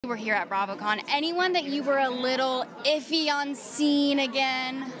We're here at BravoCon. Anyone that you were a little iffy on seeing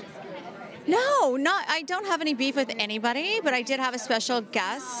again? No, I don't have any beef with anybody, but I did have a special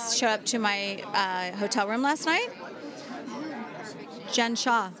guest show up to my hotel room last night.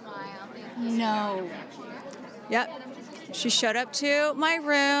 Shah. No. Yep. She showed up to my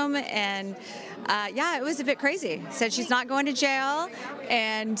room and yeah, it was a bit crazy. Said she's not going to jail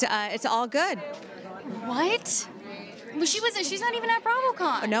and it's all good. What? Well, she's not even at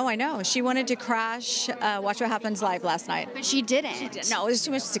BravoCon. No, I know. She wanted to crash Watch What Happens Live last night. But she didn't. No, it was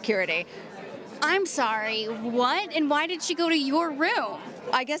too much security. I'm sorry, what? And why did she go to your room?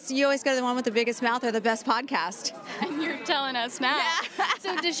 I guess you always go to the one with the biggest mouth or the best podcast. And you're telling us now. Yeah.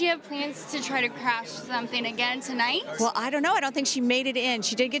 So does she have plans to try to crash something again tonight? Well, I don't know. I don't think she made it in.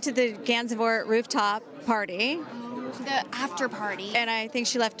 She did get to the Gansevoort rooftop party. The after party. And I think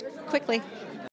she left quickly.